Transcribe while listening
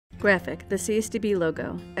Graphic, the CSDB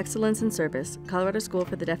logo, Excellence in Service, Colorado School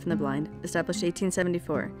for the Deaf and the Blind, established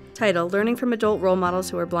 1874. Title, Learning from Adult Role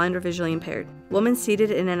Models Who Are Blind or Visually Impaired. Woman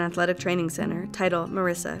seated in an athletic training center. Title,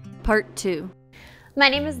 Marissa. Part 2. My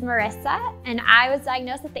name is Marissa, and I was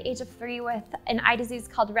diagnosed at the age of 3 with an eye disease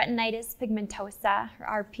called retinitis pigmentosa,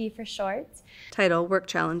 or RP for short. Title, Work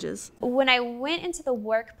Challenges. When I went into the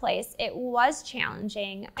workplace, it was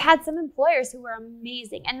challenging. I had some employers who were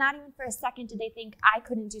amazing, and not even for a second did they think I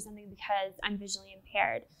couldn't do something because I'm visually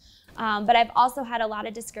impaired. But I've also had a lot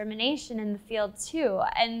of discrimination in the field too,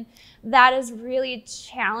 and that is really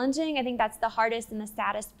challenging. I think that's the hardest and the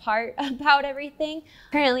saddest part about everything.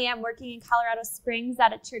 Currently, I'm working in Colorado Springs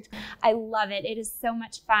at a church. I love it. It is so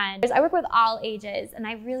much fun. I work with all ages, and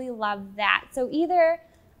I really love that. So either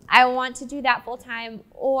I want to do that full time,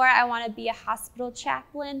 or I want to be a hospital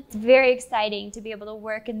chaplain. It's very exciting to be able to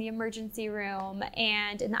work in the emergency room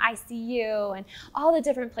and in the ICU and all the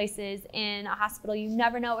different places in a hospital. You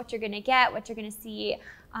never know what you're going to get, what you're going to see,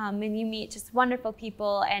 and you meet just wonderful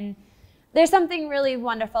people. And there's something really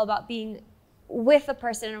wonderful about being with a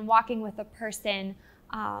person and walking with a person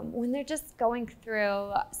when they're just going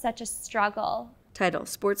through such a struggle. Title,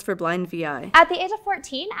 Sports for Blind VI. At the age of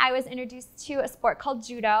 14, I was introduced to a sport called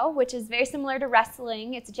judo, which is very similar to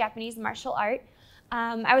wrestling. It's a Japanese martial art.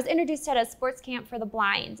 I was introduced at a sports camp for the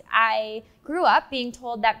blind. I grew up being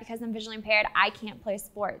told that because I'm visually impaired, I can't play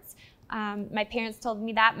sports. My parents told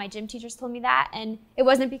me that, my gym teachers told me that, and it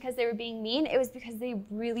wasn't because they were being mean, it was because they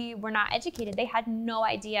really were not educated. They had no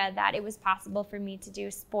idea that it was possible for me to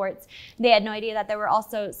do sports. They had no idea that there were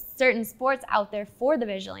also certain sports out there for the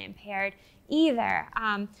visually impaired either.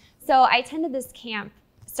 So I attended this camp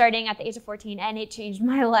starting at the age of 14, and it changed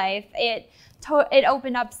my life. It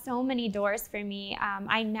opened up so many doors for me.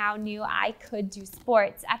 I now knew I could do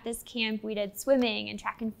sports. At this camp, we did swimming and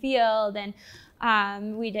track and field,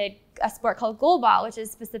 and we did a sport called goalball, which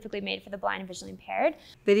is specifically made for the blind and visually impaired.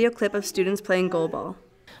 Video clip of students playing goalball.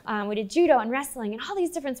 We did judo and wrestling and all these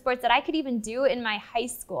different sports that I could even do in my high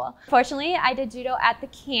school. Fortunately, I did judo at the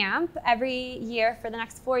camp every year for the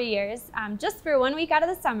next 4 years, just for 1 week out of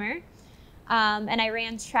the summer. And I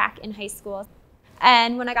ran track in high school.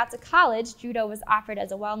 And when I got to college, judo was offered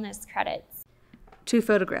as a wellness credit. 2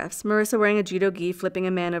 photographs. Marissa wearing a judo gi, flipping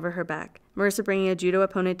a man over her back. Marissa bringing a judo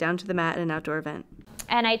opponent down to the mat at an outdoor event.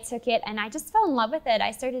 And I took it and I just fell in love with it.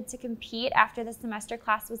 I started to compete after the semester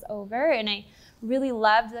class was over, and I really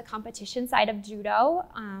loved the competition side of judo.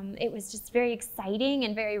 It was just very exciting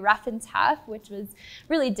and very rough and tough, which was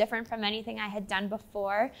really different from anything I had done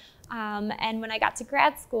before. And when I got to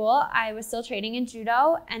grad school, I was still training in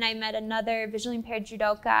judo, and I met another visually impaired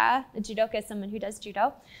judoka. A judoka is someone who does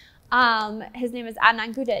judo. His name is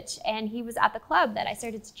Adnan Gudic, and he was at the club that I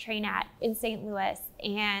started to train at in St. Louis.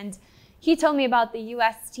 And he told me about the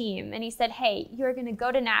US team, and he said, hey, you're gonna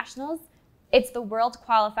go to nationals. It's the world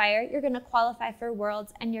qualifier. You're gonna qualify for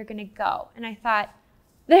worlds, and you're gonna go. And I thought,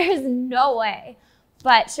 there's no way.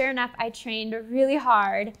 But sure enough, I trained really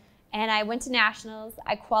hard, and I went to nationals.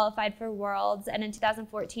 I qualified for worlds, and in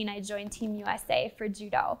 2014, I joined Team USA for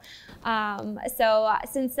judo. So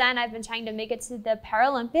since then, I've been trying to make it to the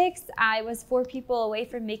Paralympics. I was 4 people away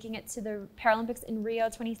from making it to the Paralympics in Rio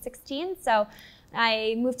 2016. So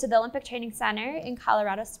I moved to the Olympic Training Center in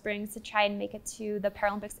Colorado Springs to try and make it to the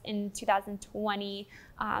Paralympics in 2020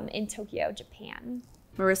 in Tokyo, Japan.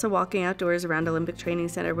 Marissa walking outdoors around Olympic Training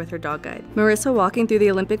Center with her dog guide. Marissa walking through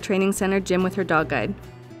the Olympic Training Center gym with her dog guide.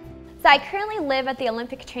 So I currently live at the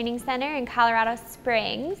Olympic Training Center in Colorado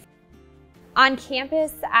Springs. On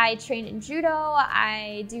campus, I train in judo.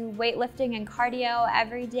 I do weightlifting and cardio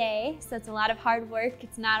every day, so it's a lot of hard work.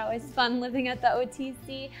 It's not always fun living at the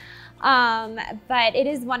OTC, but it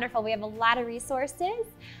is wonderful. We have a lot of resources.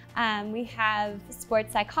 We have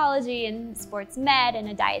sports psychology and sports med and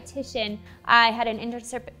a dietitian. I had an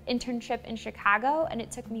internship in Chicago, and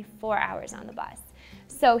it took me 4 hours on the bus.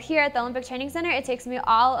 So here at the Olympic Training Center, it takes me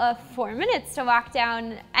all of 4 minutes to walk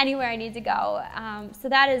down anywhere I need to go. So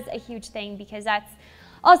that is a huge thing, because that's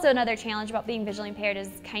also another challenge about being visually impaired, is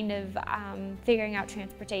kind of figuring out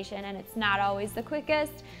transportation, and it's not always the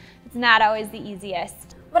quickest, it's not always the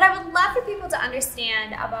easiest. What I would love for people to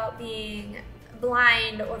understand about being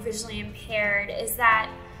blind or visually impaired is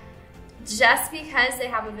that just because they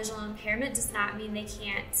have a visual impairment does not mean they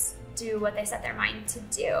can't do what they set their mind to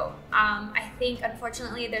do. I think,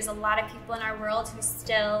 unfortunately, there's a lot of people in our world who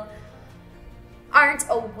still aren't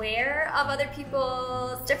aware of other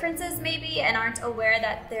people's differences maybe, and aren't aware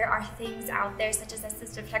that there are things out there such as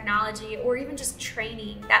assistive technology or even just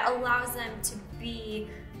training that allows them to be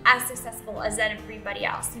as successful as everybody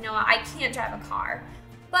else. You know, I can't drive a car,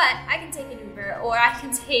 but I can take an Uber or I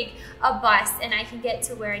can take a bus and I can get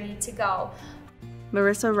to where I need to go.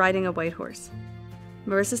 Marissa riding a white horse.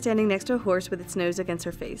 Marissa standing next to a horse with its nose against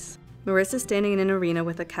her face. Marissa standing in an arena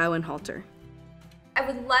with a cow and halter. I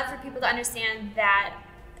would love for people to understand that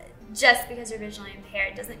just because you're visually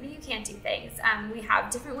impaired doesn't mean you can't do things. We have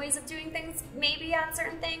different ways of doing things, maybe on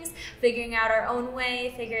certain things, figuring out our own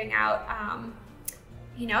way, figuring out,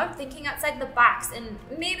 you know, thinking outside the box. And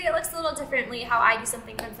maybe it looks a little differently how I do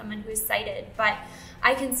something from someone who's sighted, but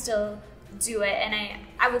I can still do it. And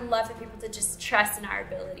I would love for people to just trust in our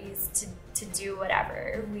abilities to do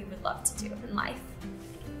whatever we would love to do in life.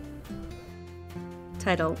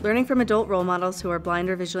 Title: Learning from adult role models who are blind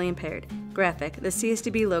or visually impaired. Graphic: the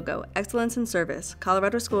CSDB logo, Excellence in Service,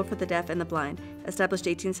 Colorado School for the Deaf and the Blind, established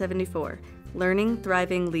 1874. Learning,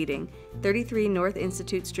 Thriving, Leading, 33 North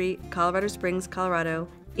Institute Street, Colorado Springs, Colorado,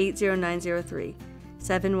 80903,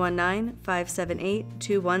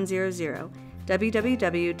 719-578-2100,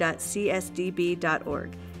 www.csdb.org.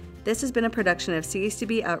 This has been a production of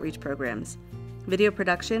CSDB Outreach Programs. Video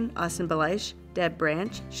production, Austin Belaish, Deb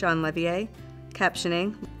Branch, Sean Levier.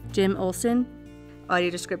 Captioning, Jim Olson. Audio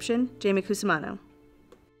description, Jamie Cusimano.